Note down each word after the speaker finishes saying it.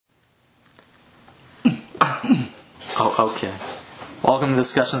Oh, okay. Welcome to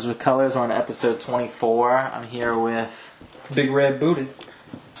Discussions with Colors. We're on episode 24. I'm here with Big Red Booty,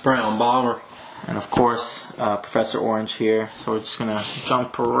 Brown Bomber, and of course, Professor Orange here. So we're just going to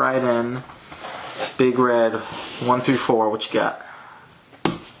jump right in. Big Red, 1 through 4, what you got?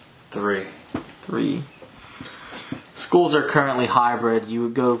 3. 3. Schools are currently hybrid. You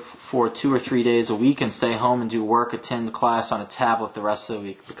would go for 2 or 3 days a week and stay home and do work, attend class on a tablet the rest of the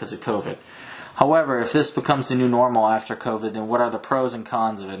week because of COVID. However, if this becomes the new normal after COVID, then what are the pros and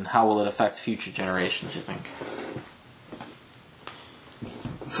cons of it, and how will it affect future generations, you think?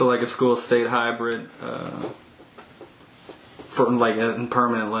 So, like, if schools stayed hybrid,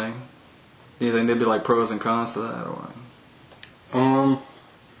 permanently, do you think there'd be like pros and cons to that, or?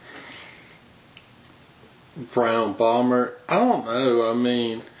 Brown Bomber. I don't know. I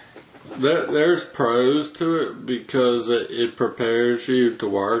mean, there's pros to it because it prepares you to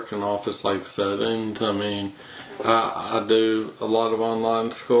work in office-like settings. I mean, I do a lot of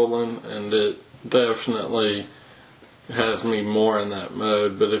online schooling, and it definitely has me more in that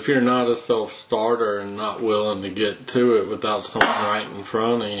mode. But if you're not a self-starter and not willing to get to it without someone right in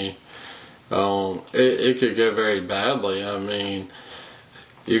front of you, it could go very badly. I mean,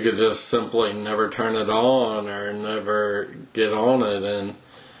 you could just simply never turn it on or never get on it, and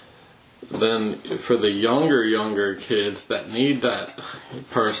then for the younger kids that need that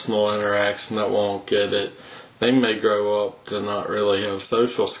personal interaction that won't get it, they may grow up to not really have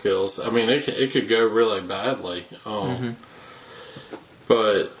social skills. I mean, it could go really badly.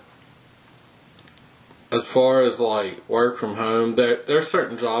 But as far as like work from home, there's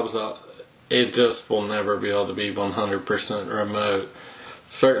certain jobs that it just will never be able to be 100% remote.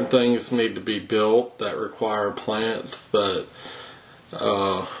 Certain things need to be built that require plants that,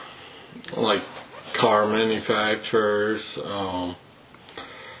 like car manufacturers,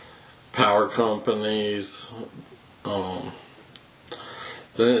 power companies.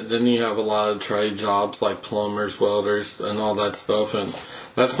 Then you have a lot of trade jobs like plumbers, welders, and all that stuff, and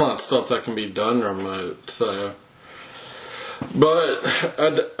that's not stuff that can be done remote. So, but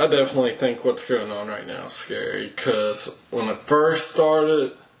I definitely think what's going on right now is scary, because when it first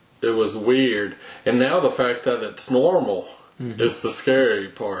started, it was weird, and now the fact that it's normal is the scary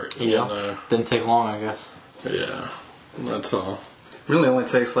part. Yeah, you know? Didn't take long, I guess. Yeah, that's all. Really only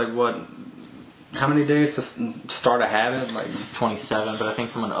takes like how many days to start a habit? Like 27, but I think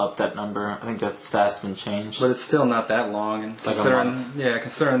someone upped that number. I think that stat's been changed. But it's still not that long, and it's like a month.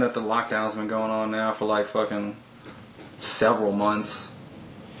 Considering that the lockdown's been going on now for like fucking several months.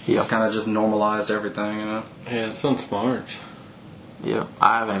 Yeah. It's kind of just normalized everything, you know? Yeah, since March. Yeah,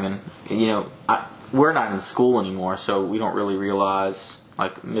 I haven't even, we're not in school anymore, so we don't really realize,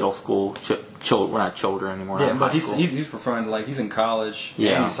 like, middle school, we're not children anymore. Yeah, but he's referring to, like, he's in college,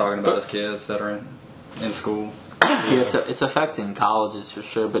 and he's talking about his kids that are in school. Yeah, it's affecting colleges for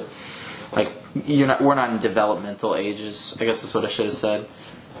sure, but, like, we're not in developmental ages, I guess that's what I should have said.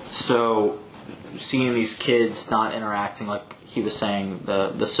 So, seeing these kids not interacting, like he was saying,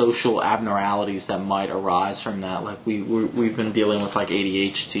 the social abnormalities that might arise from that, like we've been dealing with like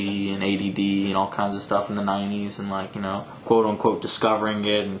ADHD and ADD and all kinds of stuff in the 90s, and like, quote unquote discovering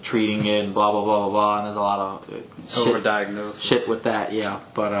it and treating it and blah blah blah blah blah, and there's a lot of overdiagnosis shit with that, yeah.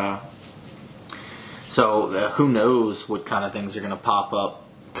 But so who knows what kind of things are going to pop up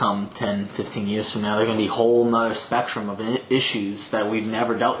come 10, 15 years from now. They're going to be a whole nother spectrum of issues that we've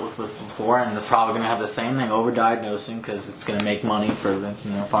never dealt with before, and they're probably going to have the same thing, overdiagnosing, because it's going to make money for the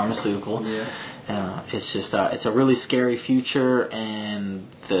pharmaceutical. Yeah. It's just it's a really scary future, and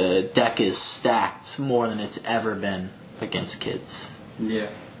the deck is stacked more than it's ever been against kids. Yeah.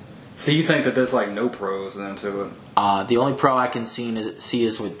 So you think that there's like no pros then to it? The only pro I can see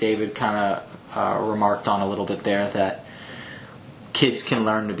is what David kind of remarked on a little bit there, that kids can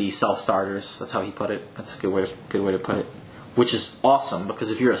learn to be self-starters. That's how he put it. That's a good way to put it. Which is awesome,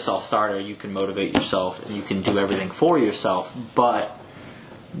 because if you're a self-starter, you can motivate yourself and you can do everything for yourself. But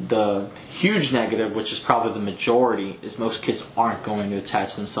the huge negative, which is probably the majority, is most kids aren't going to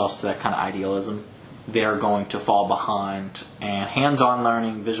attach themselves to that kind of idealism. They're going to fall behind. And hands-on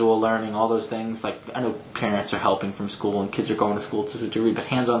learning, visual learning, all those things, like I know parents are helping from school and kids are going to school to a degree, but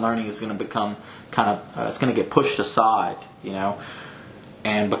hands-on learning is going to become it's going to get pushed aside,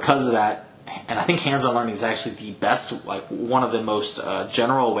 And because of that, and I think hands-on learning is actually the best, like one of the most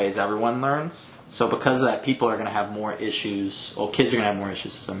general ways everyone learns. So because of that, people are going to have more issues, kids are going to have more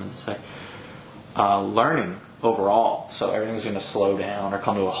issues, as I'm going to say, learning overall. So everything's going to slow down or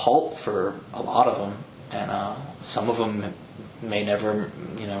come to a halt for a lot of them. And some of them may never,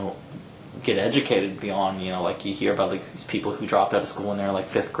 get educated beyond, like you hear about like these people who dropped out of school when they're like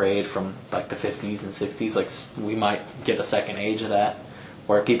 5th grade from like the 50s and 60s. Like we might get a second age of that,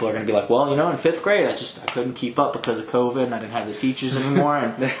 where people are going to be like, well, in 5th grade I couldn't keep up because of COVID and I didn't have the teachers anymore.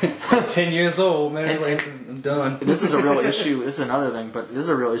 And 10 years old, man. And I'm done. This is a real issue. This is another thing, but this is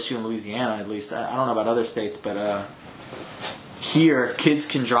a real issue in Louisiana, at least. I don't know about other states, but here, kids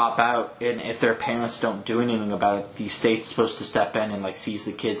can drop out, and if their parents don't do anything about it, the state's supposed to step in and like seize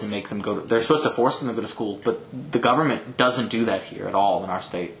the kids and make them go to. They're supposed to force them to go to school, but the government doesn't do that here at all in our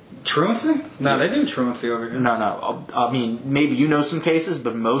state. Truancy? No, they do truancy over here. No. I mean, maybe you know some cases,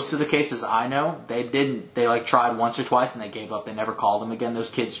 but most of the cases I know, they didn't. They like tried once or twice and they gave up. They never called them again. Those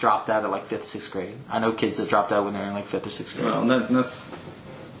kids dropped out at like 5th, 6th grade. I know kids that dropped out when they were in like 5th or 6th grade. Well,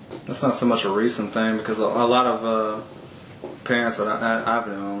 that's not so much a recent thing, because a lot of parents that I've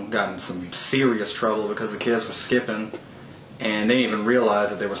known got in some serious trouble because the kids were skipping, and they didn't even realize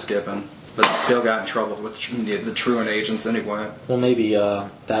that they were skipping, but they still got in trouble with the truant agents anyway. Well, maybe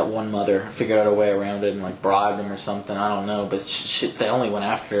that one mother figured out a way around it and like bribed them or something. I don't know, but they only went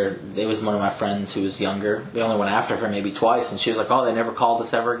after. It was one of my friends who was younger. They only went after her maybe twice, and she was like, "Oh, they never called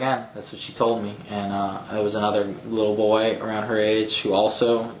us ever again." That's what she told me. And there was another little boy around her age who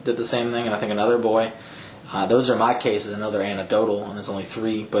also did the same thing, and I think another boy. Those are my cases. I know they're anecdotal, and there's only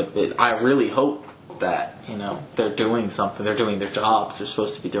 3. But I really hope that they're doing something. They're doing their jobs. They're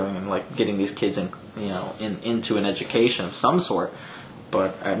supposed to be doing, and like getting these kids into an education of some sort.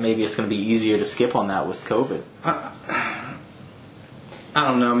 But maybe it's going to be easier to skip on that with COVID. I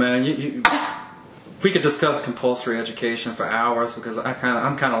don't know, man. We could discuss compulsory education for hours, because I'm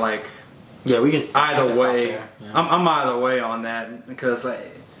kind of like, yeah, we could either way. Yeah. I'm either way on that, because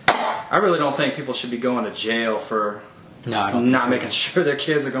I really don't think people should be going to jail for not making sure their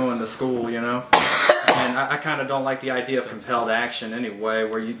kids are going to school, And I kind of don't like the idea of compelled action anyway,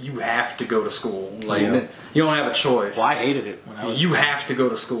 where you have to go to school. Like, you don't have a choice. Well, I hated it when I was. You have to go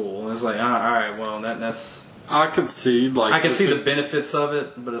to school. And it's like, all right, well, that's. I could see the benefits of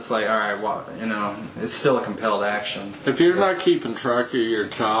it, but it's like, all right, well, it's still a compelled action. If you're not keeping track of your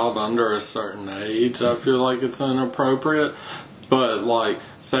child under a certain age, I feel like it's inappropriate. But, like,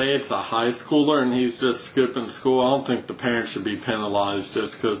 say it's a high schooler and he's just skipping school, I don't think the parents should be penalized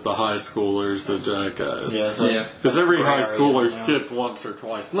just because the high schooler's a jackass. Yeah. Because every high schooler skipped once or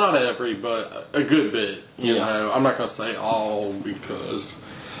twice. Not every, but a good bit. You know, I'm not going to say all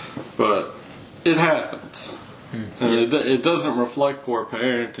but it happens. And it doesn't reflect poor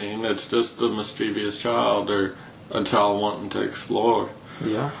parenting. It's just a mischievous child or a child wanting to explore.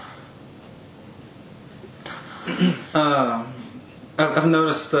 Yeah. I've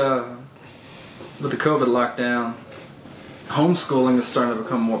noticed with the COVID lockdown, homeschooling is starting to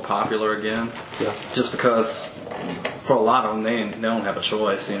become more popular again. Yeah. Just because, for a lot of them, they don't have a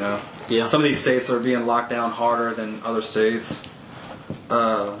choice, Yeah. Some of these states are being locked down harder than other states.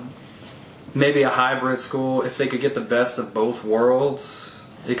 Maybe a hybrid school, if they could get the best of both worlds,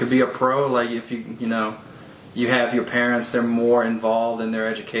 it could be a pro. Like if you have your parents, they're more involved in their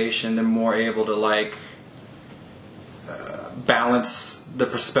education, they're more able to balance the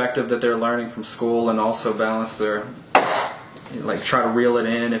perspective that they're learning from school, and also balance their try to reel it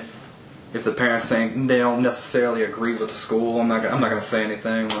in if the parents saying they don't necessarily agree with the school. I'm not going to say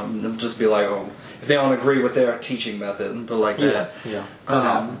anything. I'll just be like, oh, if they don't agree with their teaching method, but like that. Yeah. That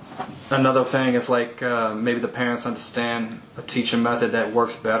happens. Another thing is maybe the parents understand a teaching method that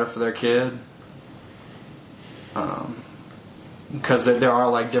works better for their kid. Because there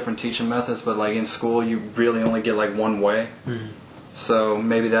are different teaching methods, but in school you really only get one way. Mm-hmm. So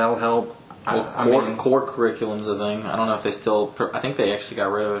maybe that'll help. Well, core curriculum's a thing. I don't know if they still. I think they actually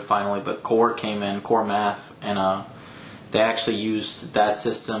got rid of it finally, but core came in, core math, and they actually used that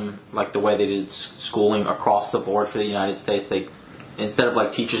system the way they did schooling across the board for the United States. They instead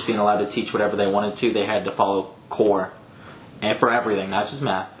of teachers being allowed to teach whatever they wanted to, they had to follow core, and for everything, not just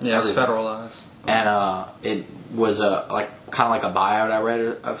math. Yeah, it's federalized. And it was kind of like a buyout I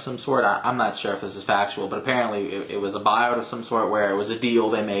read of some sort. I'm not sure if this is factual, but apparently it was a buyout of some sort where it was a deal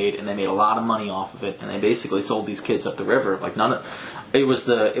they made, and they made a lot of money off of it, and they basically sold these kids up the river. It was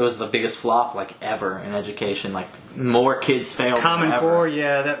the biggest flop ever in education. More kids failed. Common than Core, ever.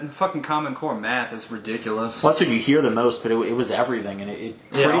 yeah, that fucking Common Core math is ridiculous. Well, that's what you hear the most, but it was everything, and it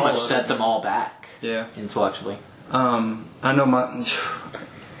pretty much set them all back. Yeah, intellectually. I know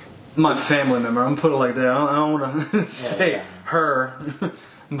my family member. I'm gonna put it like that. I don't want to say her,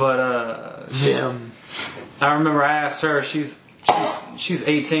 but them. I remember I asked her. She's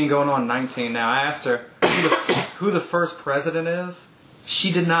 18, going on 19 now. I asked her who the first president is,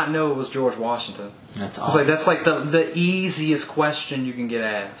 she did not know it was George Washington. That's awesome. Like that's like the easiest question you can get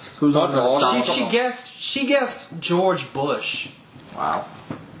asked. Who's on the She guessed George Bush. Wow.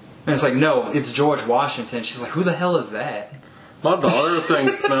 And it's like, no, it's George Washington. She's like, who the hell is that? My daughter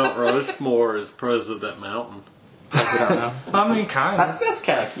thinks Mount Rushmore is President Mountain. I mean, kind of. That's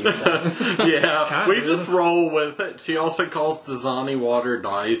kind of cute, though. Yeah, kind we just roll with it. She also calls Dasani water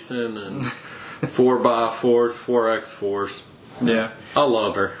Dyson and 4x4s, 4x4s. Yeah. I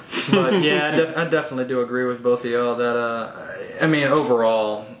love her. But yeah, I definitely do agree with both of y'all that, I mean,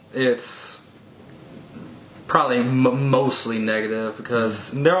 overall, it's probably mostly negative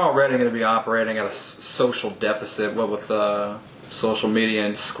because they're already going to be operating at a social deficit, what with social media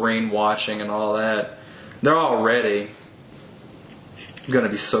and screen watching and all that. They're already going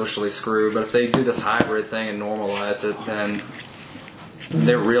to be socially screwed, but if they do this hybrid thing and normalize it, then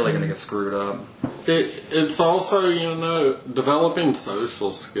they're really going to get screwed up. It's also, developing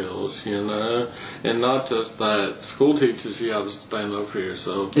social skills, and not just that. School teaches you how to stand up for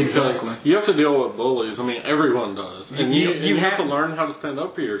yourself. Exactly. You have to deal with bullies. I mean, everyone does. And you have to learn how to stand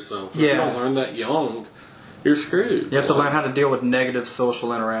up for yourself. If you don't learn that young, you're screwed. You have to learn how to deal with negative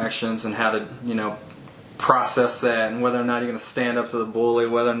social interactions and how to, process that, and whether or not you're going to stand up to the bully,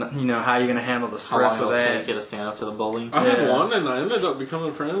 whether or not, how you're going to handle the stress of that. How long will it take you to stand up to the bully? I had one, and I ended up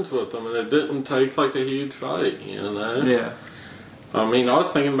becoming friends with him, and it didn't take like a huge fight, Yeah. I mean, I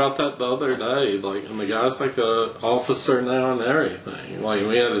was thinking about that the other day, like, and the guy's like a officer now and everything. Like,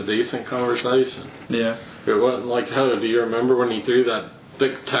 we had a decent conversation. Yeah. It wasn't like, oh, do you remember when he threw that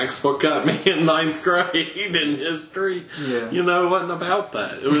thick textbook at me in 9th grade in history? Yeah. It wasn't about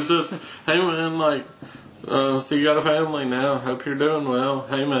that. It was just, hey man, like, so you got a family now. Hope you're doing well.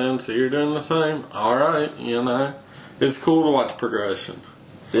 Hey man, so you're doing the same. All right, it's cool to watch progression.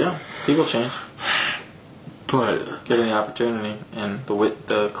 Yeah, people change, but given the opportunity and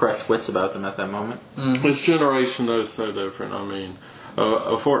the correct wits about them at that moment. This generation though is so different. I mean,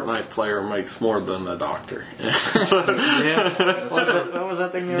 a Fortnite player makes more than a doctor. What was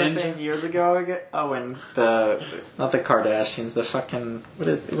that thing you were saying years ago? Oh, and not the Kardashians, the fucking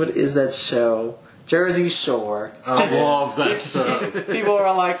what is that show? Jersey Shore. I love that show. People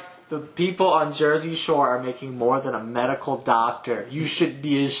are like, the people on Jersey Shore are making more than a medical doctor. You should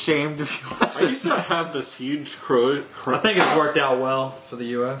be ashamed if you watch this. I used to have this huge crew. I think it's worked out well for the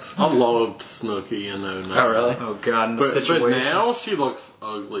U.S. I loved Snooki and now. Oh, really? Oh, God, but situation. now she looks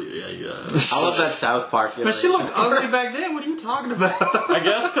ugly. Yeah. I love that South Park. But she looked ugly back then. What are you talking about? I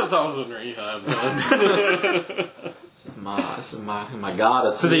guess because I was in rehab then. This is my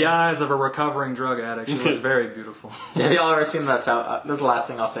goddess. To the eyes of a recovering drug addict, she looked very beautiful. Have y'all ever seen that this is the last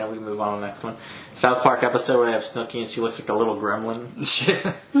thing I'll say, we can move on to the next one. South Park episode where they have Snooki and she looks like a little gremlin.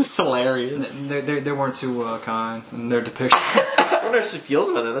 Yeah. It's hilarious. They weren't too kind in their depiction. I wonder if she feels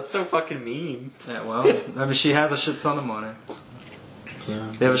about it. That's so fucking mean. Yeah, well, I mean, she has a shit ton of money.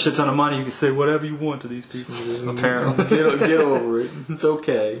 Yeah. They have a shit ton of money, you can say whatever you want to these people. Apparently. Get over it. It's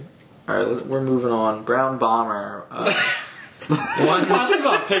okay. Alright, we're moving on. Brown Bomber. Why did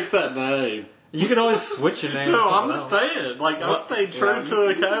I pick that name? You can always switch your name. No, I'm staying. Like, I stayed true to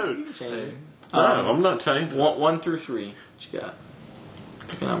the code. Change it. No, I'm not changing. 1 through 3. What you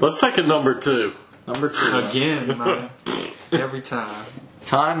got? Let's take a number 2. Number 2. Again, man. Every time.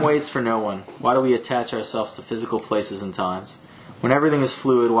 Time waits for no one. Why do we attach ourselves to physical places and times? When everything is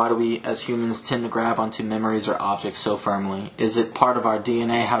fluid, why do we, as humans, tend to grab onto memories or objects so firmly? Is it part of our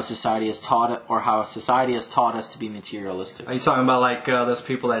DNA, how society has taught it, or how society has taught us to be materialistic? Are you talking about like those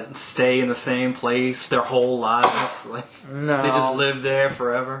people that stay in the same place their whole lives? Like, no. They just live there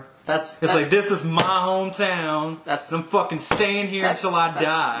forever? Like, this is my hometown. I'm fucking staying here until I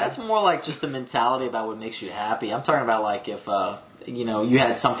die. That's more like just the mentality about what makes you happy. I'm talking about like if you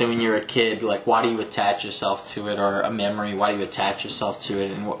had something when you were a kid, like why do you attach yourself to it, or a memory, why do you attach yourself to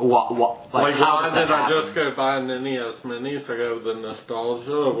it, and why did I just go buy an NES Mini? So I go with the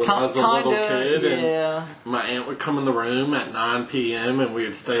nostalgia of when I was a little kid, and my aunt would come in the room at 9 p.m. and we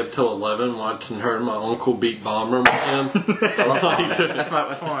would stay up till 11 watching her and my uncle beat Bomberman.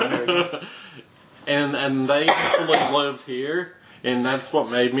 That's my memory. And they actually lived here, and that's what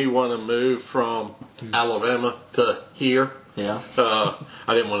made me want to move from Alabama to here. Yeah.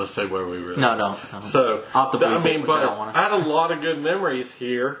 I didn't want to say where we were. No. So, I had a lot of good memories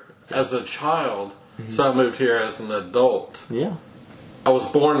here as a child, so I moved here as an adult. Yeah. I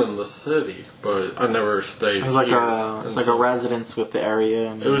was born in the city, but I never stayed here. It's like a residence with the area.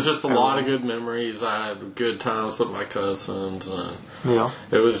 And it was just a lot of good memories. I had good times with my cousins. And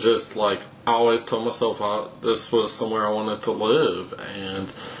it was just like, I always told myself this was somewhere I wanted to live. And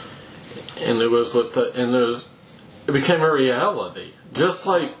it was it became a reality. just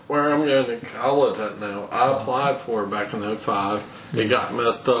like where I'm going to college at now, I applied for it back in 2005. It got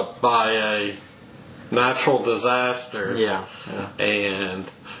messed up by a natural disaster. Yeah. And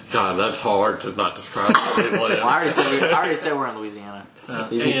God, that's hard to not describe. Well, I already said we're in Louisiana.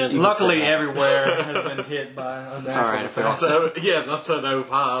 And luckily, everywhere has been hit by a natural disaster. So, yeah, that's at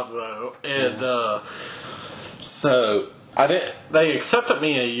 05 though, and so I didn't. They accepted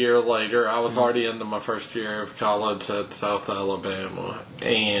me a year later. I was already into my first year of college at South Alabama,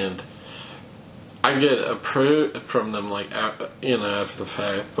 and I get approved from them after the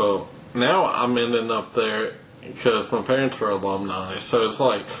fact. But now I'm ending up there because my parents were alumni, so it's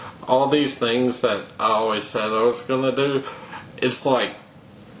like all these things that I always said I was gonna do. It's like,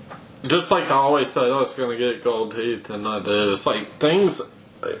 just like I always said I was going to get gold teeth, and I did. It's like things,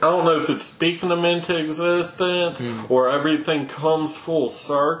 I don't know if it's speaking them into existence, or everything comes full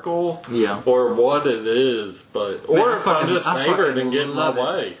circle, or what it is, or if I'm just favored and get my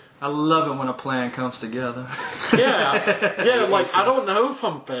way. I love it when a plan comes together. Yeah, like I don't know if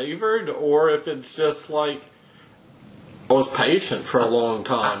I'm favored, or if it's just like I was patient for a long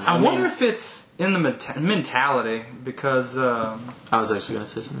time. I wonder if it's in the mentality, because I was actually going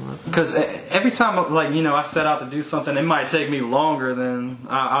to say something like that. Because every time, I set out to do something, it might take me longer than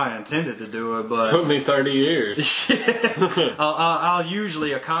I intended to do it. But it took me 30 years. I'll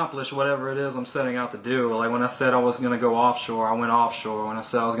usually accomplish whatever it is I'm setting out to do. Like when I said I was going to go offshore, I went offshore. When I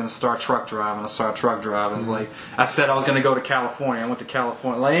said I was going to start truck driving, I started truck driving. It's like I said I was going to go to California, I went to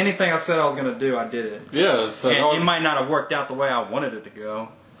California. Like anything I said I was going to do, I did it. Yeah, it might not have worked out the way I wanted it to go.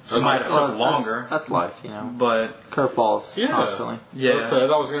 It might have took longer. That's life, But curveballs, constantly. Yeah. I said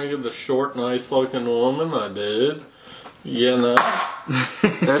I was going to get the short, nice-looking woman. I did.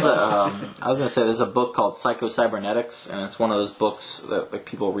 There's I was going to say, there's a book called Psycho-Cybernetics, and it's one of those books that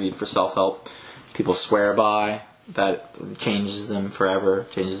people read for self-help. People swear by, that changes them forever,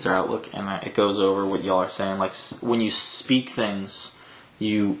 changes their outlook, and it goes over what y'all are saying. Like, when you speak things,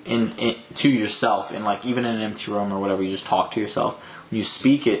 to yourself, and like even in an empty room or whatever, you just talk to yourself. When you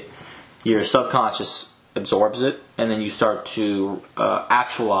speak it, your subconscious absorbs it, and then you start to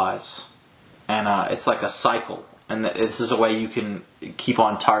actualize, and it's like a cycle. And this is a way you can keep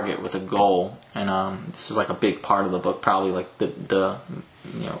on target with a goal. And this is like a big part of the book, probably like the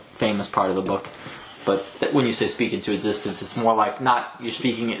famous part of the book. But when you say speak into existence, it's more like not you're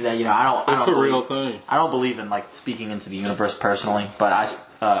speaking. It's a real thing. I don't believe in like speaking into the universe personally, but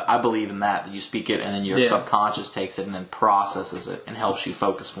I believe in that you speak it and then your subconscious takes it and then processes it and helps you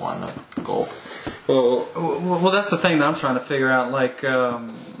focus more on the goal. Well, that's the thing that I'm trying to figure out. Like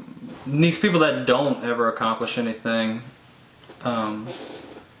these people that don't ever accomplish anything.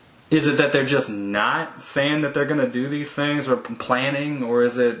 Is it that they're just not saying that they're going to do these things or planning? Or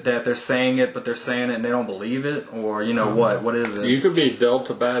is it that they're saying it, but they're saying it and they don't believe it? Or, what? What is it? You could be dealt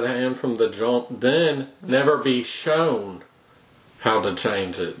a bad hand from the jump, then never be shown how to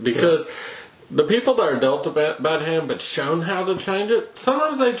change it. Because the people that are dealt a bad hand but shown how to change it,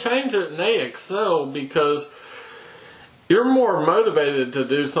 sometimes they change it and they excel because you're more motivated to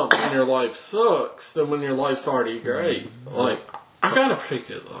do something when your life sucks than when your life's already great. Like, I got a pretty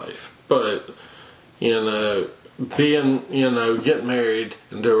good life, but, getting married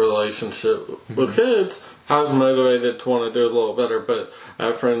into a relationship with kids, I was motivated to want to do a little better, but I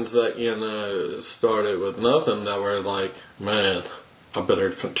have friends that, started with nothing that were like, man, I better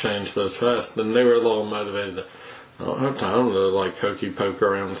change this fast. And they were a little motivated to, I don't have time to like hokey poke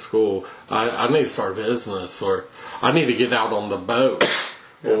around school. I need to start a business, or I need to get out on the boat,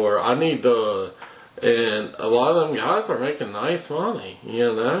 or I need to... And a lot of them guys are making nice money,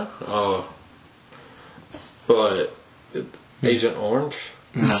 But Agent Orange?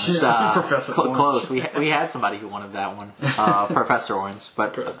 No, it's Professor Orange. Close. We had somebody who wanted that one. Professor Orange.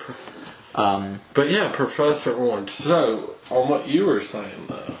 But yeah, Professor Orange. So, on what you were saying,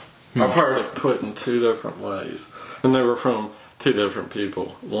 though, I've heard it put in two different ways. And they were from two different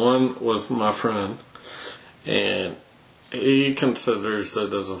people. One was my friend, and he considers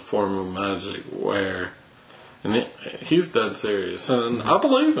it as a form of magic and he's dead serious, and I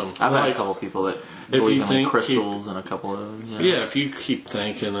believe him. I've had a couple of people that believe in crystals and a couple of them. Yeah, if you keep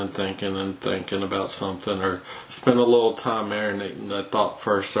thinking and thinking and thinking about something, or spend a little time marinating that thought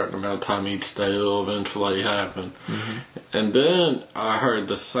for a certain amount of time each day, it'll eventually happen. Mm-hmm. And then I heard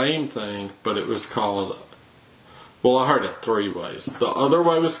the same thing, but it was called... Well, I heard it three ways. The other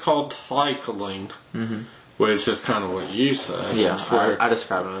way was called cycling. Mm-hmm. Which is kind of what you said. Yeah, I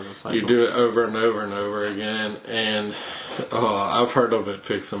describe it as a cycle. You do it over and over and over again. And I've heard of it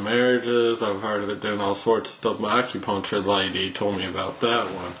fixing marriages. I've heard of it doing all sorts of stuff. My acupuncture lady told me about that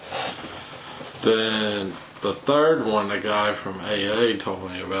one. Then the third one, the guy from AA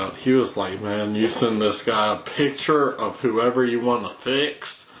told me about, he was like, man, you send this guy a picture of whoever you want to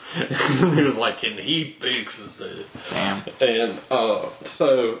fix. He was like, and he fixes it. Damn. And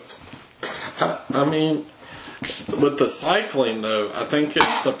so, I mean, with the cycling though, I think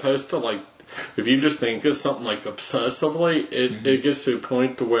it's supposed to like, if you just think of something like obsessively, it gets to a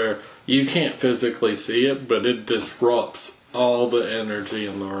point to where you can't physically see it, but it disrupts all the energy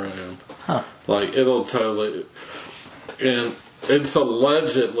in the room. Huh. Like, it'll totally... And it's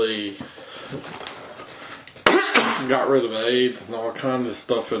allegedly got rid of AIDS and all kinds of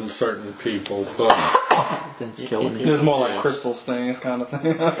stuff in certain people, but... Vince killing me. It's more like crystals things kind of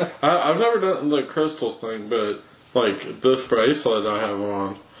thing. I've never done the crystals thing, but, like, this bracelet I have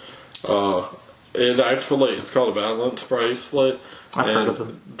on... it's called a balance bracelet. I've heard of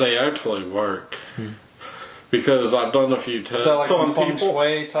them. They actually work. Because I've done a few tests So like some on feng people.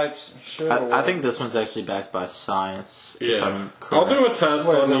 shui type shit? I think this one's actually backed by science. Yeah. I'll do a test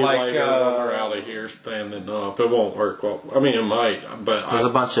What, on is it you like, later when we're out of here standing up. It won't work well. I mean, it might, but There's a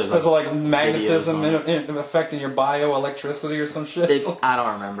bunch of Is it like magnetism videos on affecting your bioelectricity or some shit? I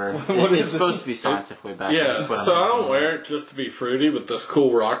don't remember. What It's is it? supposed to be scientifically backed. yeah. That's what So I I'm don't wear it just to be fruity with this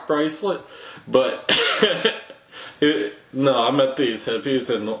cool rock bracelet, but no, I met these hippies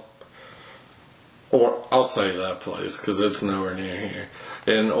or I'll say that place because it's nowhere near here.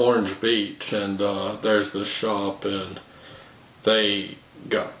 In Orange Beach, and there's this shop, and they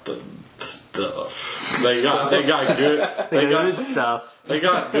got the stuff. They got good. They got good stuff. They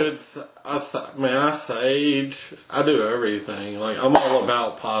got good. I sage. I do everything. Like, I'm all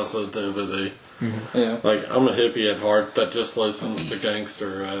about positivity. Mm-hmm. Yeah. Like, I'm a hippie at heart that just listens to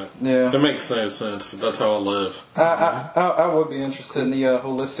gangster rap. Yeah. It makes no sense, but that's how I live. I would be interested in the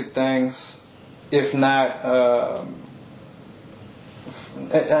holistic things. If not, I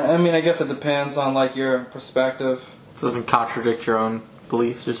mean, I guess it depends on like your perspective. So it doesn't contradict your own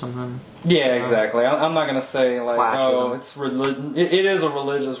beliefs or something? Yeah, exactly. I'm not gonna say like, Clash oh, with it's religion. It is a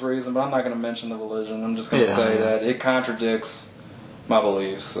religious reason, but I'm not gonna mention the religion. I'm just gonna say that it contradicts my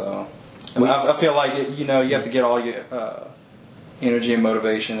beliefs. So I feel like you have to get all your energy and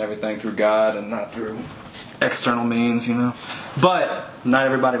motivation and everything through God and not through external means, But not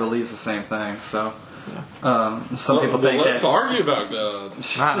everybody believes the same thing, so some people think let's that. argue about God.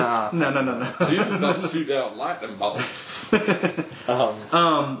 No. Jesus doesn't shoot out lightning bolts. To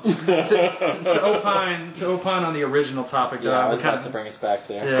opine on the original topic, though, Yeah, I was about to bring us back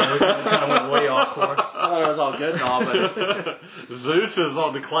there. Yeah, we kind of went way off course. I thought it was all good and all, but Zeus is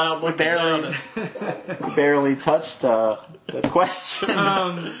on the cloud looking down. barely touched the question.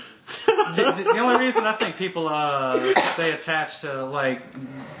 The only reason I think people stay attached to like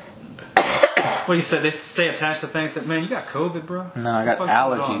what you said, they stay attached to things that, man, you got COVID, bro. No, I got What's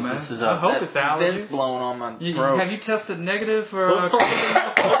allergies. going on, man? This is I hope it's allergies. Vent's blowing on my throat. Have you tested negative for? Let's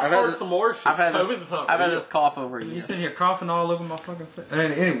start some more shit. I've had this cough over a year. You sitting here coughing all over my fucking face.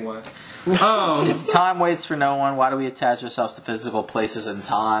 Anyway, it's time waits for no one. Why do we attach ourselves to physical places and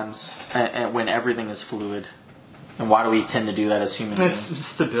times and when everything is fluid? And why do we tend to do that as human beings? it's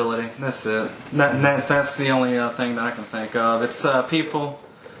stability. That's it. That's the only thing that I can think of. It's people.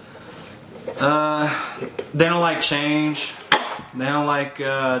 They don't like change. They don't like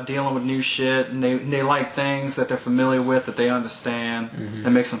dealing with new shit, and they like things that they're familiar with, that they understand, that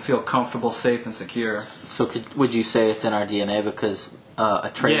makes them feel comfortable, safe, and secure. So would you say it's in our DNA because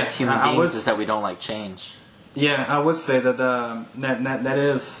a trait of human beings is that we don't like change? Yeah, I would say that that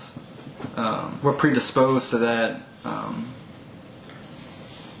is we're predisposed to that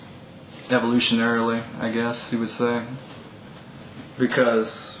evolutionarily, I guess you would say,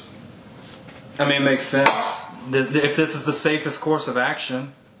 because I mean, it makes sense. If this is the safest course of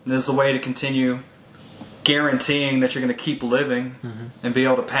action, there's a way to continue guaranteeing that you're going to keep living and be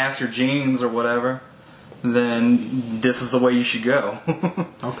able to pass your genes or whatever, then this is the way you should go.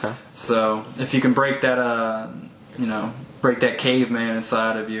 Okay. So if you can break that, break that caveman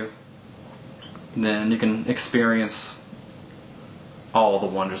inside of you, then you can experience all the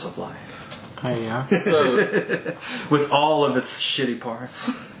wonders of life. Oh yeah. So, with all of its shitty parts.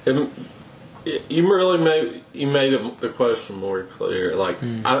 You made the question more clear. Like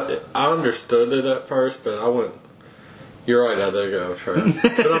I understood it at first, but I went. You're right. I did go off track,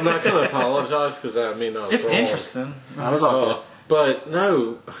 but I'm not going to apologize because that mean I was It's wrong. interesting. I was all good. But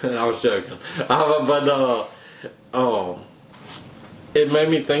no, I was joking. It made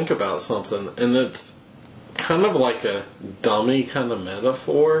me think about something, and it's kind of like a dummy kind of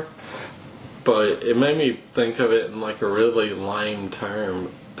metaphor, but it made me think of it in like a really lame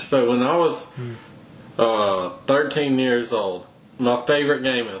term. So when I was 13 years old, my favorite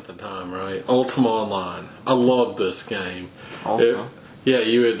game at the time, right? Ultima Online. I loved this game. Yeah,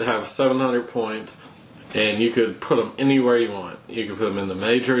 you would have 700 points, and you could put them anywhere you want. You could put them in the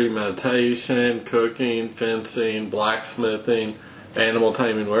majory, meditation, cooking, fencing, blacksmithing, animal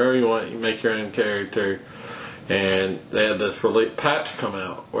taming, wherever you want. You make your own character. And they had this patch come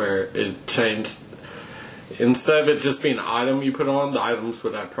out where it changed. Instead of it just being an item you put on, the items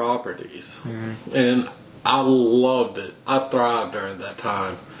would have properties. Mm-hmm. And I loved it. I thrived during that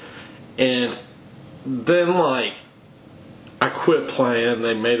time. And then, like, I quit playing.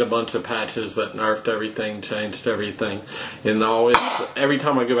 They made a bunch of patches that nerfed everything, changed everything. And always, every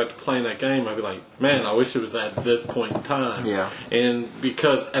time I go back to playing that game, I'd be like, man, I wish it was at this point in time. Yeah. And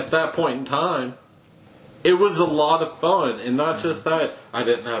because at that point in time, it was a lot of fun. And not just that, I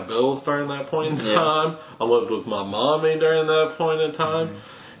didn't have bills during that point in time. I lived with my mommy during that point in time.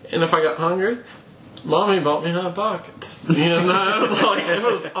 And if I got hungry, Mommy bought me Hot Pockets. You know? Like, it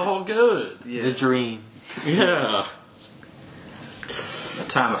was all good. Yeah. The dream. Yeah. A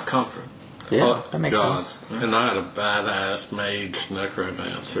time of comfort. Yeah, that makes sense. And I had a badass mage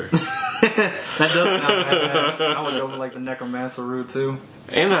necromancer. That does sound badass. I would go for like the necromancer route too.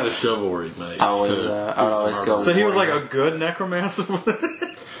 And I had a chivalry mage. I would always go. So he was like a good necromancer.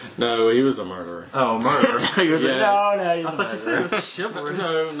 No, he was a murderer. Oh, murderer. He was no, he's I thought you said it was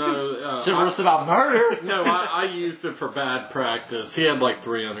chivalrous. No. Chivalrous about murder? No, I used it for bad practice. He had like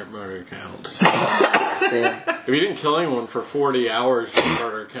 300 murder counts. If you didn't kill anyone for 40 hours, your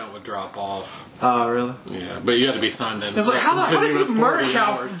murder count would drop off. Oh, really? Yeah, but you had to be signed in. It's like, how does his murder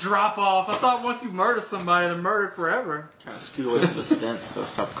count drop off? I thought once you murder somebody, they're murdered forever. Trying to scoot away from the vent so I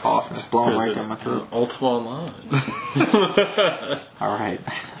stop coughing. It's blowing right down my throat. Ultima Online. Alright,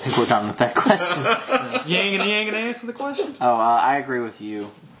 I think we're done with that question. You ain't gonna answer the question? Oh, I agree with you.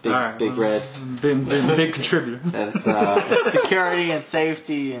 Big Red. Big contributor. It's security and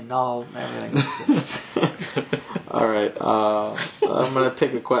safety and everything. Alright, I'm going to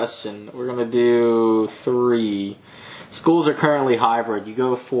pick a question. We're going to do 3. Schools are currently hybrid. You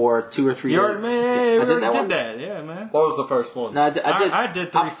go for 2 or 3 days. We already did that. Yeah, man. What was the first one? No, I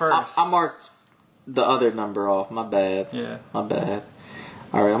did 3 first. I marked the other number off. My bad. Yeah. My bad.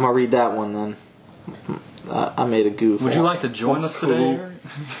 Alright, I'm going to read that one then. I made a goof. Would you like to join us today?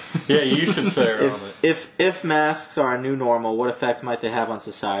 Yeah, you should share on it. If masks are a new normal, what effect might they have on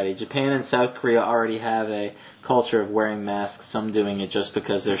society? Japan and South Korea already have a culture of wearing masks, some doing it just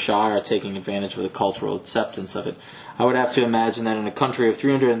because they're shy or taking advantage of the cultural acceptance of it. I would have to imagine that in a country of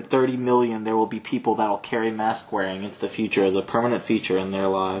 330 million, there will be people that will carry mask wearing into the future as a permanent feature in their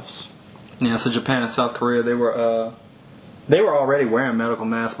lives. Yeah, so Japan and South Korea, they were already wearing medical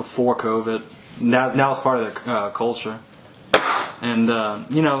masks before COVID. Now it's part of their culture. And, a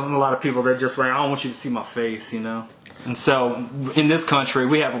lot of people, they're just like, I don't want you to see my face, And so, in this country,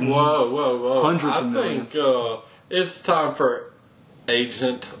 we have hundreds of millions. I think it's time for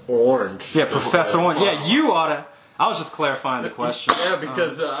Agent Orange. Yeah, Professor Orange. Yeah, you ought to. I was just clarifying the question. Yeah,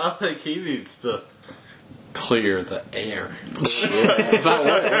 because I think he needs to clear the air. About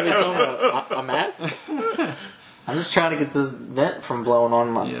what? What are you talking about? A mask? I'm just trying to get this vent from blowing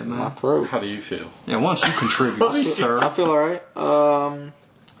on my throat. How do you feel? Yeah, why don't you contribute, sir? I feel alright.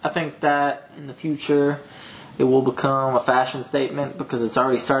 I think that in the future it will become a fashion statement because it's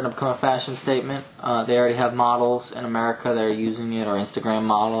already starting to become a fashion statement. They already have models in America that are using it, or Instagram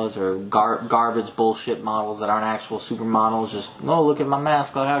models, or garbage bullshit models that aren't actual supermodels. Just, look at my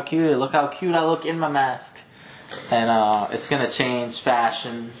mask, look how cute it is, look how cute I look in my mask. And it's going to change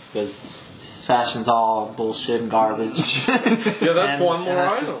fashion because fashion's all bullshit and garbage. Yeah, that's one more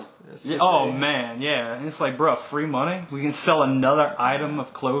item. Man, yeah. It's like, bro, free money? We can sell another item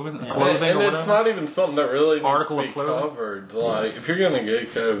of clothing and or whatever. It's not even something that really needs Article to be of clothing. covered. Like, if you're going to get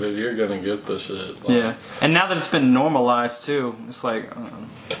COVID, you're going to get the shit. Like, yeah. And now that it's been normalized, too, it's like...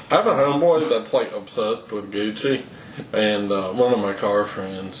 I have a homeboy that's, like, obsessed with Gucci. And one of my car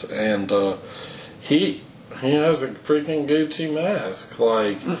friends. And he has a freaking Gucci mask.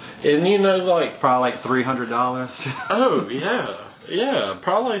 Like, and like... Probably like $300. Oh, yeah. Yeah,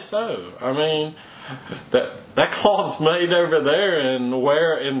 probably so. I mean, that cloth's made over there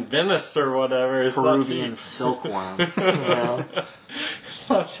in Venice or whatever. It's Peruvian silkworm. It's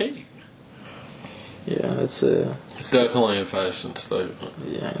not cheap. Yeah, it's definitely a fashion statement.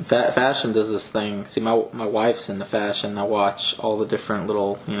 Yeah, fashion does this thing. See, my wife's into fashion. I watch all the different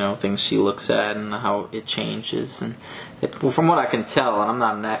little things she looks at and how it changes. And from what I can tell, and I'm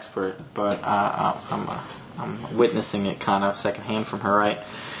not an expert, but I'm witnessing it kind of secondhand from her. Right,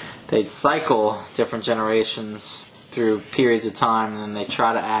 they cycle different generations through periods of time, and then they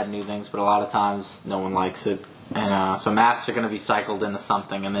try to add new things. But a lot of times, no one likes it. And so masks are going to be cycled into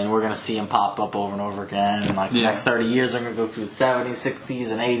something, and then we're going to see them pop up over and over again. And like the next 30 years, they're going to go through the 70s,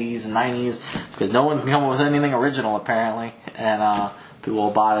 60s, and 80s, and 90s, because no one can come up with anything original, apparently. And people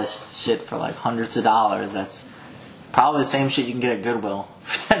will buy this shit for like hundreds of dollars. That's probably the same shit you can get at Goodwill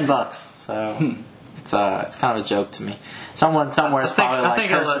for $10. So it's kind of a joke to me. Someone somewhere is probably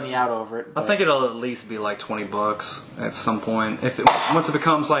cursing me out over it. I think it'll at least be like $20 at some point. Once it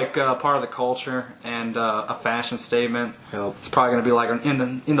becomes like part of the culture and a fashion statement, it's probably going to be like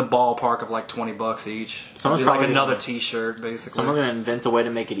in the ballpark of like $20 each. Someone's like another T-shirt, basically. Someone's going to invent a way to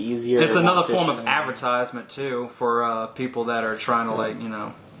make it easier. It's another form of advertisement too for people that are trying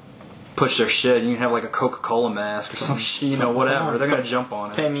to push their shit. You can have like a Coca-Cola mask or some shit, whatever. They're gonna jump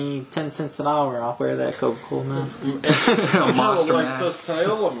on it. Pay me 10 cents an hour, I'll wear that Coca-Cola mask. Monster mask. The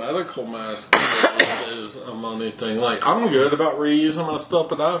sale of medical masks is a money thing. Like, I'm good about reusing my stuff,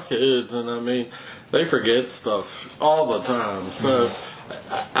 but I have kids, and I mean, they forget stuff all the time. So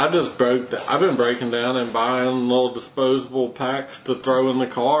I've been breaking down and buying little disposable packs to throw in the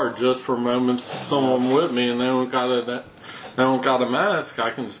car just for moments someone with me, and they don't got a mask,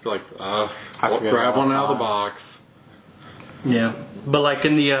 I can just be like, grab one out of the box. Yeah, but like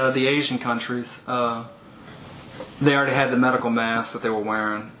in the Asian countries, they already had the medical masks that they were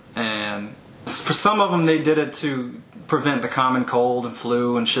wearing, and for some of them they did it to prevent the common cold and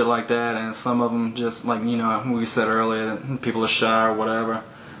flu and shit like that, and some of them just like we said earlier, that people are shy or whatever.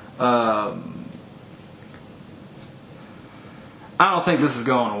 I don't think this is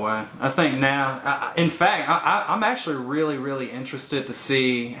going away. I think now, in fact, I'm actually really, really interested to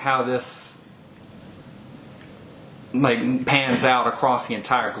see how this pans out across the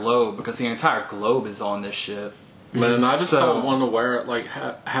entire globe, because the entire globe is on this shit. Man, I just don't want to wear it,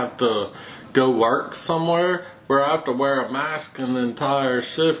 have to go work somewhere where I have to wear a mask an entire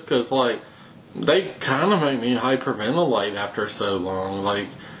shift, because, they kind of make me hyperventilate after so long.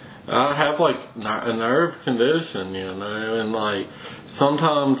 I have a nerve condition, and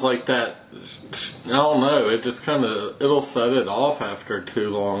sometimes that, I don't know, it just it'll set it off after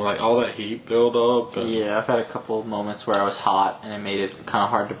too long, all that heat build up. Yeah, I've had a couple of moments where I was hot and it made it kind of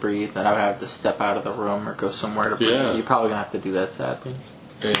hard to breathe, and I would have to step out of the room or go somewhere to breathe. Yeah. You're probably going to have to do that, sadly.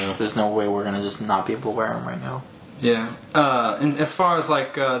 Yeah. There's no way we're going to just not be able to wear them right now. Yeah, and as far as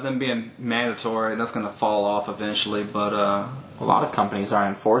them being mandatory, that's going to fall off eventually, but a lot of companies aren't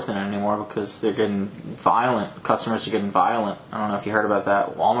enforcing it anymore because they're getting violent. Customers are getting violent. I don't know if you heard about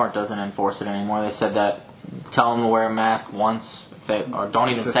that. Walmart doesn't enforce it anymore. They said that tell them to wear a mask once, or don't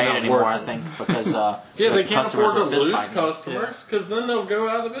even say it anymore. I think because they can't afford to lose customers because then they'll go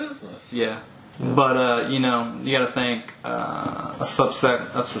out of business. Yeah, but you got to think a subset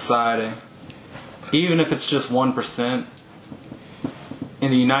of society. Even if it's just 1%,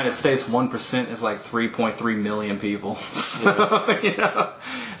 in the United States, 1% is 3.3 million people.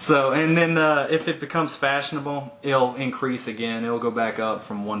 So, and then if it becomes fashionable, it'll increase again. It'll go back up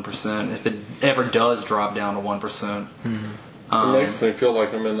from 1% if it ever does drop down to 1%. Mm-hmm. It makes me feel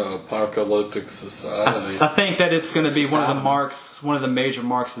like I'm in an apocalyptic society. I think that it's going to be one of the major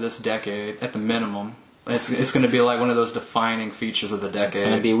marks of this decade, at the minimum. It's going to be one of those defining features of the decade. It's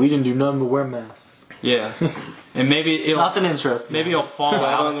going to be, we didn't do nothing but wear masks. Yeah, and maybe it'll nothing interesting. Maybe it'll fall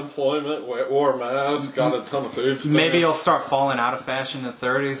out. Unemployment, wore a mask, got a ton of food stamps. Maybe it'll start falling out of fashion in the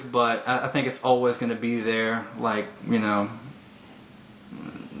 30s, but I think it's always going to be there.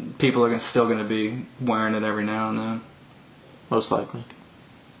 People are still going to be wearing it every now and then. Most likely.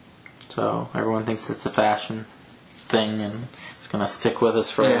 So everyone thinks it's a fashion thing, and it's going to stick with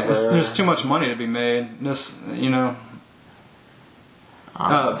us forever. Yeah, there's too much money to be made.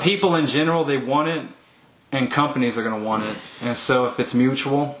 People in general, they want it, and companies are going to want it. And so if it's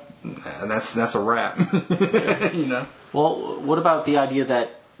mutual, that's a wrap. Well, what about the idea that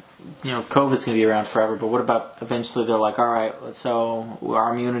COVID's going to be around forever, but what about eventually they're like, all right, so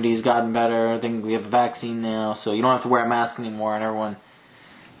our immunity's gotten better, I think we have a vaccine now, so you don't have to wear a mask anymore, and everyone,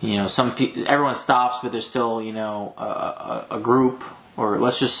 everyone stops, but there's still, a group, or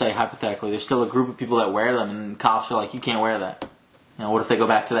let's just say hypothetically, there's still a group of people that wear them, and cops are like, you can't wear that. What if they go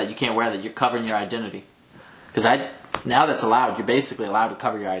back to that? You can't wear that. You're covering your identity. Because now that's allowed. You're basically allowed to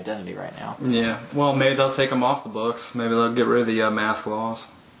cover your identity right now. Yeah. Well, maybe they'll take them off the books. Maybe they'll get rid of the mask laws.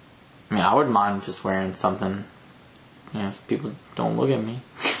 I mean, I wouldn't mind just wearing something, so people don't look at me.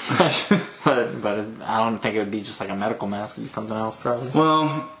 but I don't think it would be just like a medical mask. It would be something else, probably.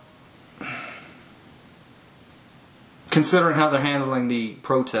 Well, considering how they're handling the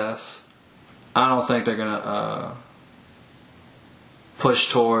protests, I don't think they're going to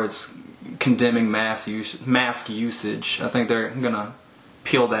push towards condemning mask usage. I think they're going to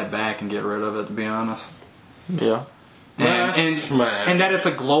peel that back and get rid of it, to be honest. Yeah. And that it's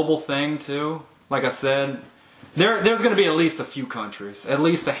a global thing too. Like I said, there's going to be at least a few countries, at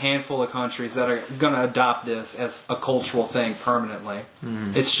least a handful of countries that are going to adopt this as a cultural thing permanently.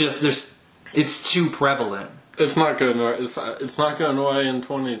 It's just it's too prevalent. It's not going. It's not going away in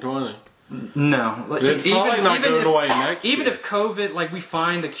 2020. No, it's probably not going away next year. Even if COVID, like we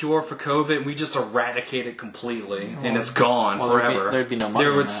find the cure for COVID, and we just eradicate it completely, and it's gone forever. There'd be no money.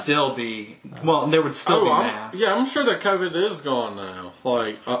 There would still be. Well, there would still be masks. Yeah, I'm sure that COVID is gone now.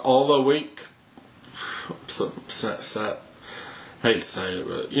 Like although we, hate to say it,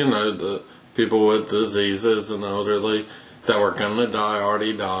 but the people with diseases and elderly that were going to die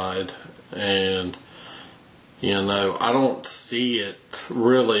already died, and. I don't see it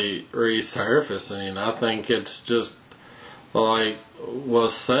really resurfacing. I think it's just, like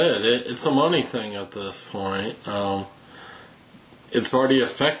was said, it's a money thing at this point. It's already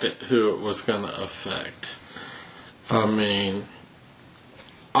affected who it was going to affect. I mean,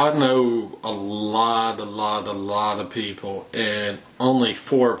 I know a lot of people, and only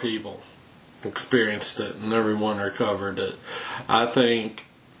 4 people experienced it, and everyone recovered it. I think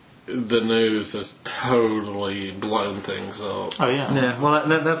the news has totally blown things up. Oh yeah. Yeah. Well,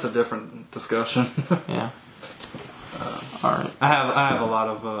 that's a different discussion. Yeah. All right. I have a lot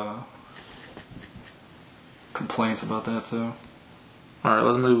of complaints about that too. All right.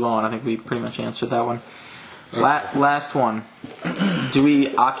 Let's move on. I think we pretty much answered that one. Last one. Do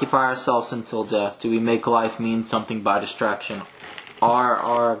we occupy ourselves until death? Do we make life mean something by distraction? Are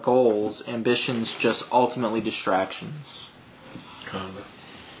our goals, ambitions, just ultimately distractions? Kind of.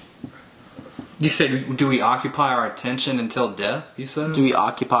 You said, do we occupy our attention until death, you said? Do we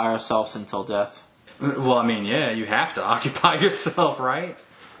occupy ourselves until death? Well, I mean, yeah, you have to occupy yourself, right?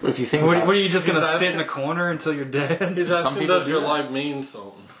 If you think what are you just going to sit in a corner until you're dead? He's asking, does your life mean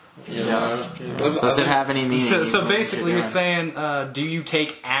something? Does it have any meaning? So basically you're saying, do you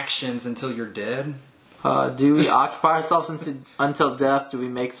take actions until you're dead? Do we occupy ourselves until death? Do we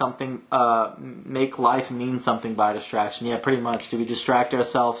make life mean something by distraction? Yeah, pretty much. Do we distract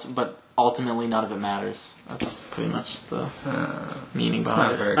ourselves, but ultimately none of it matters? That's pretty much the meaning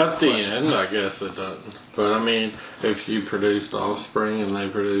behind it. At the end, I guess it doesn't. But I mean, if you produced offspring and they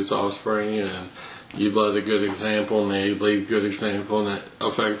produce offspring and you lead a good example and they lead a good example and it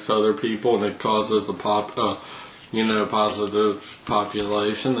affects other people and it causes a positive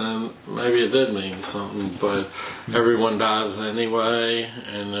population, then maybe it did mean something. But everyone dies anyway,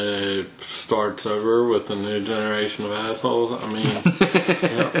 and it starts over with a new generation of assholes. I mean,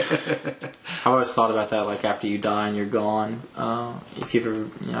 I've always thought about that. Like after you die and you're gone, if you've ever,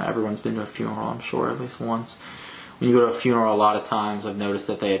 everyone's been to a funeral, I'm sure at least once. When you go to a funeral, a lot of times I've noticed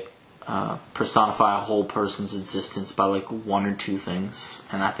that they personify a whole person's existence by like 1 or 2 things,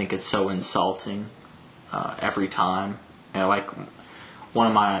 and I think it's so insulting. Every time, like one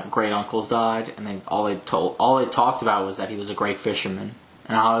of my great uncles died, and all they talked about was that he was a great fisherman,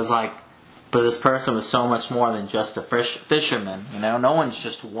 and I was like, but this person was so much more than just a fisherman, No one's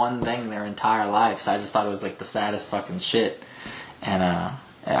just one thing their entire life. So I just thought it was like the saddest fucking shit, and I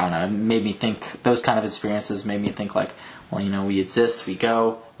don't know. It made me think. Those kind of experiences made me think like, well, we exist, we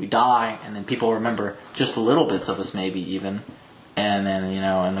go, we die, and then people remember just little bits of us, maybe even. And then,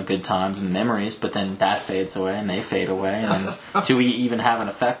 and the good times and memories, but then that fades away and they fade away. And then do we even have an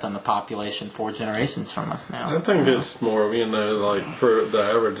effect on the population 4 generations from us now? I think it's more, like for the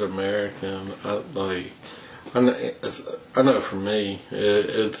average American, I know for me,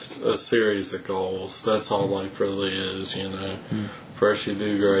 it's a series of goals. That's all life really is, First you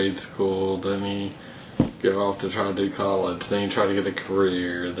do grade school, then you go off to try to do college, then you try to get a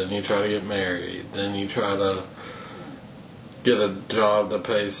career, then you try to get married, then you try to get a job that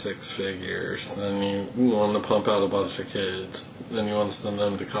pays 6 figures, then you want to pump out a bunch of kids, then you want to send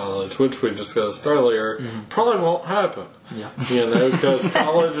them to college, which we discussed earlier, probably won't happen. Yeah. Because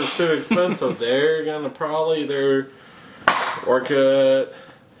college is too expensive. They're going to probably either work at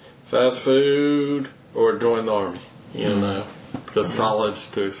fast food or join the army, because college is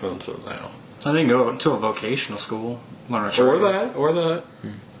too expensive now. I think go to a vocational school, learn a trade.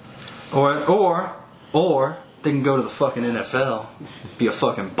 Or they can go to the fucking NFL, be a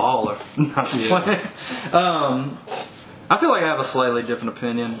fucking baller. I feel like I have a slightly different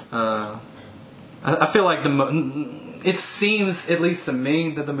opinion. I feel like it seems, at least to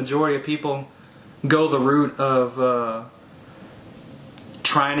me, that the majority of people go the route of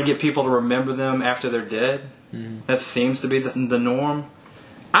trying to get people to remember them after they're dead. That seems to be the norm.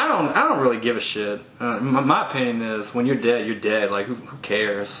 I don't really give a shit. My opinion is, when you're dead, you're dead. Like, who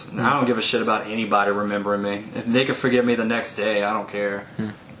cares? I don't give a shit about anybody remembering me. If they can forget me the next day, I don't care.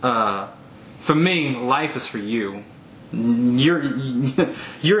 for me, life is for you. You're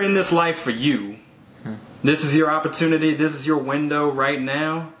in this life for you. This is your opportunity. This is your window right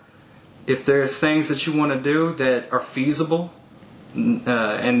now. If there's things that you want to do that are feasible,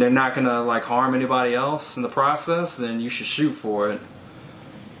 and they're not going to like harm anybody else in the process, then you should shoot for it.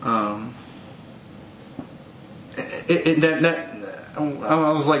 I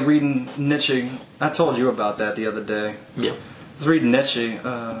was like reading Nietzsche. I told you about that the other day. Yeah. I was reading Nietzsche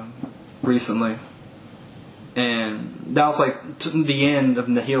recently, and that was like the end of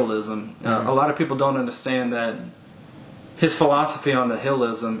nihilism. A lot of people don't understand that his philosophy on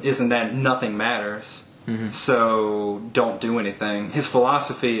nihilism isn't that nothing matters, so don't do anything. His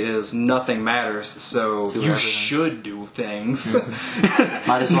philosophy is nothing matters, so you should do things.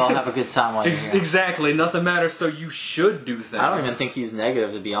 Might as well have a good time while you're here. Exactly, nothing matters, so you should do things. I don't even think he's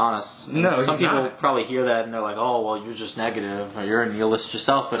negative, to be honest. No, some people not. probably hear that and they're like, "Oh, well, you're just negative, or you're a nihilist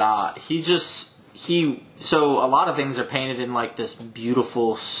yourself." But so a lot of things are painted in like this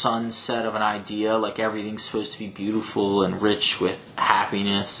beautiful sunset of an idea, like everything's supposed to be beautiful and rich with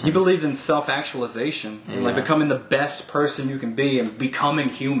happiness. He believed in self-actualization, like becoming the best person you can be and becoming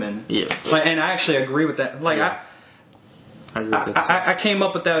human. Yeah, and I actually agree with that. Like I came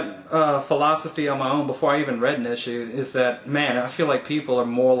up with that philosophy on my own before I even read Nietzsche. Is that, man, I feel like people are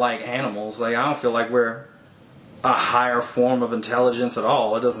more like animals. Like I don't feel like we're a higher form of intelligence at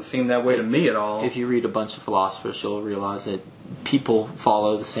all. It doesn't seem that way to me at all. If you read a bunch of philosophers, you'll realize that people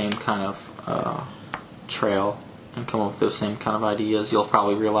follow the same kind of trail and come up with those same kind of ideas. You'll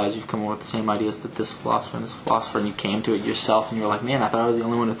probably realize you've come up with the same ideas that this philosopher, and you came to it yourself, and you were like, man, I thought I was the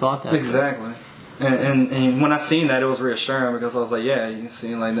only one who thought that. Exactly. And when I seen that, it was reassuring, because I was like, yeah, you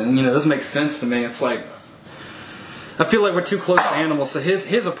see, like, this makes sense to me. It's like, I feel like we're too close to animals. So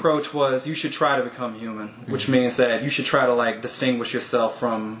his approach was, you should try to become human, which means that you should try to like distinguish yourself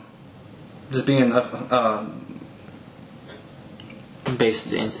from just being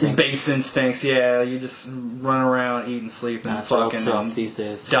based instincts. Base instincts, yeah. You just run around, eat and sleep, and fucking tough these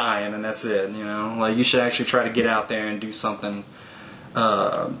days. Dying, and that's it. Like you should actually try to get out there and do something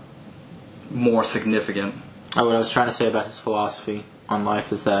more significant. What I was trying to say about his philosophy on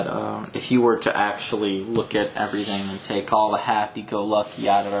life is that if you were to actually look at everything and take all the happy-go-lucky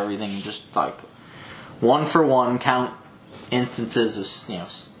out of everything and just like one for one count instances of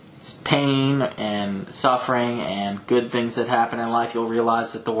pain and suffering and good things that happen in life, you'll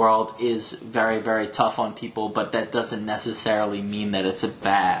realize that the world is very, very tough on people, but that doesn't necessarily mean that it's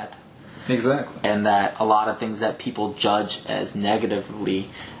bad. Exactly. And that a lot of things that people judge as negatively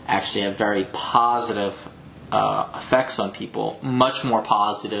actually have very positive effects on people, much more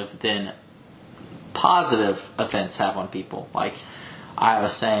positive than positive events have on people. Like, I have a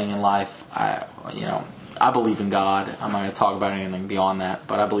saying in life, I believe in God. I'm not going to talk about anything beyond that,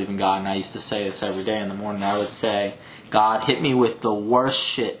 but I believe in God, and I used to say this every day in the morning. I would say, God, hit me with the worst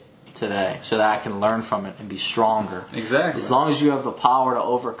shit today so that I can learn from it and be stronger. Exactly. As long as you have the power to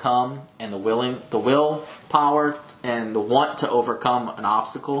overcome and the will power and the want to overcome an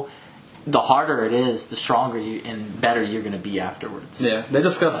obstacle, the harder it is, the stronger and better you're going to be afterwards. Yeah, they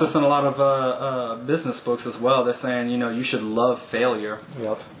discuss this in a lot of business books as well. They're saying, you should love failure.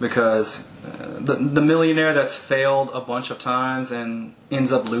 Yep. Because the millionaire that's failed a bunch of times and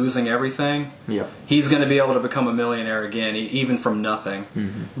ends up losing everything, he's going to be able to become a millionaire again, even from nothing.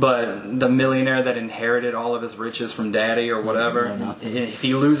 Mm-hmm. But the millionaire that inherited all of his riches from daddy or whatever, if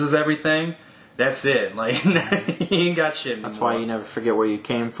he loses everything, that's it. Like, he ain't got shit anymore. That's why you never forget where you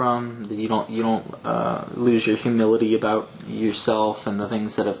came from. You don't lose your humility about yourself and the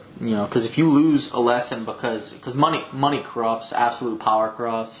things that have, because if you lose a lesson because money corrupts, absolute power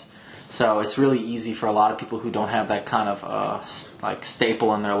corrupts. So it's really easy for a lot of people who don't have that kind of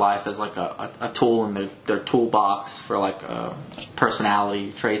staple in their life as like a tool in their toolbox for like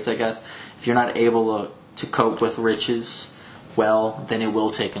personality traits, I guess. If you're not able to cope with riches, well, then it will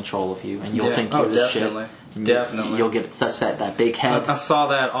take control of you, and you'll think you're the shit. Definitely. You'll get such that big head. I saw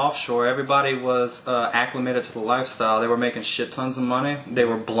that offshore. Everybody was acclimated to the lifestyle. They were making shit tons of money. They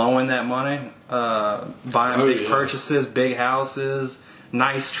were blowing that money, buying big purchases, big houses,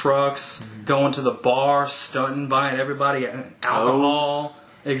 nice trucks, going to the bar, stunting, buying everybody alcohol. Hoes.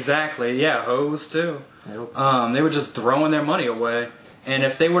 Exactly, yeah, hoes too. Yep. They were just throwing their money away. And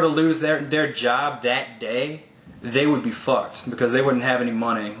if they were to lose their job that day, they would be fucked because they wouldn't have any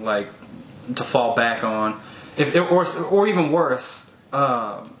money to fall back on. Or even worse,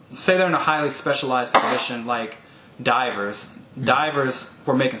 say they're in a highly specialized position like divers. Mm-hmm. Divers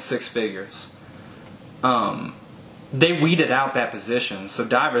were making six figures. They weeded out that position, so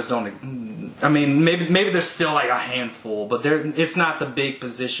divers don't I mean, maybe there's still like a handful, but it's not the big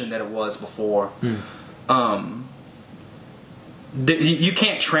position that it was before. You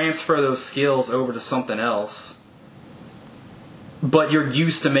can't transfer those skills over to something else. But you're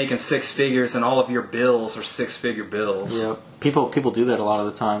used to making six figures, and all of your bills are six-figure bills. Yeah, people do that a lot of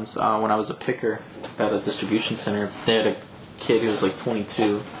the times. When I was a picker at a distribution center, they had a kid who was like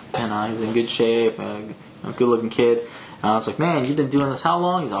 22, and he's in good shape, a good-looking kid. And I was like, man, you've been doing this how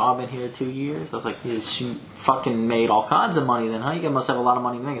long? He's like, oh, I've been here 2 years. I was like, you fucking made all kinds of money then, huh? You must have a lot of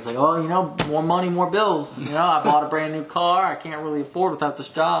money to make. He's like, oh, more money, more bills. I bought a brand new car. I can't really afford without this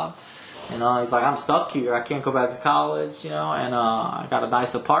job. He's like, I'm stuck here. I can't go back to college, and I got a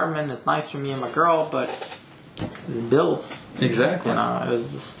nice apartment. It's nice for me and my girl, but the bills. Exactly. It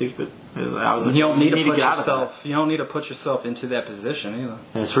was just stupid. I was like, you don't need to put yourself. You don't need to put yourself into that position either.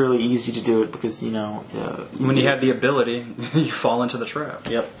 And it's really easy to do it because when you have the ability, you fall into the trap.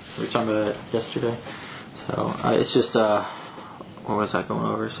 Yep, we were talking about that yesterday. So it's just what was I going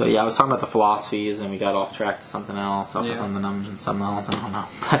over? So I was talking about the philosophies, and we got off track to something else. Something else. I don't know.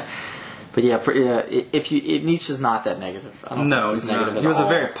 But Nietzsche's not that negative. I don't think he's negative at all. He was a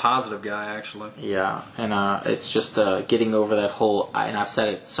very positive guy, actually. Yeah, and it's just getting over that whole, and I've said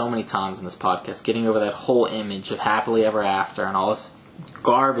it so many times in this podcast, getting over that whole image of happily ever after and all this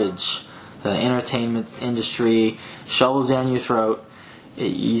garbage the entertainment industry shovels down your throat.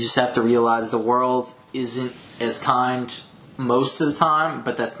 You just have to realize the world isn't as kind most of the time,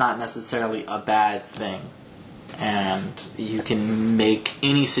 but that's not necessarily a bad thing. And you can make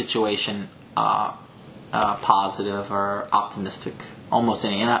any situation positive or optimistic, almost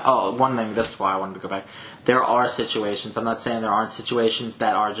any. And one thing, this is why I wanted to go back. There are situations, I'm not saying there aren't situations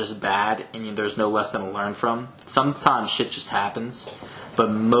that are just bad and there's no lesson to learn from. Sometimes shit just happens, but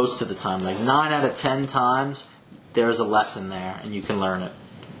most of the time, like 9 out of 10 times, there's a lesson there and you can learn it.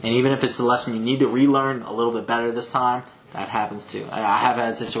 And even if it's a lesson you need to relearn a little bit better this time, that happens too. I have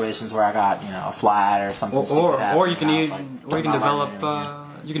had situations where I got a flat or something. Or you can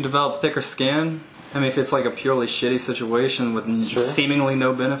develop thicker skin. I mean, if it's like a purely shitty situation with seemingly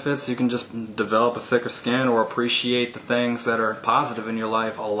no benefits, you can just develop a thicker skin or appreciate the things that are positive in your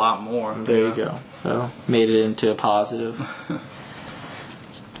life a lot more. There you go. So made it into a positive.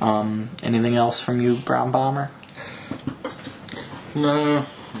 Anything else from you, Brown Bomber? No.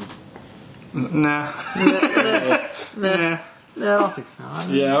 Nah. Nah. I don't think so.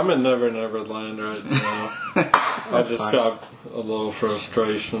 I'm in Never Never Land right now. I just got a little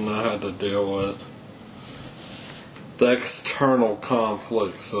frustration I had to deal with. The external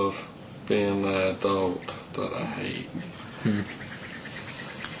conflicts of being an adult that I hate.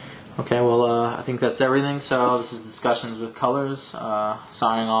 Okay, well, I think that's everything. So this is Discussions with Colors.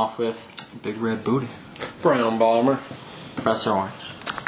 Signing off with Big Red Booty, Brown Bomber, Professor Orange.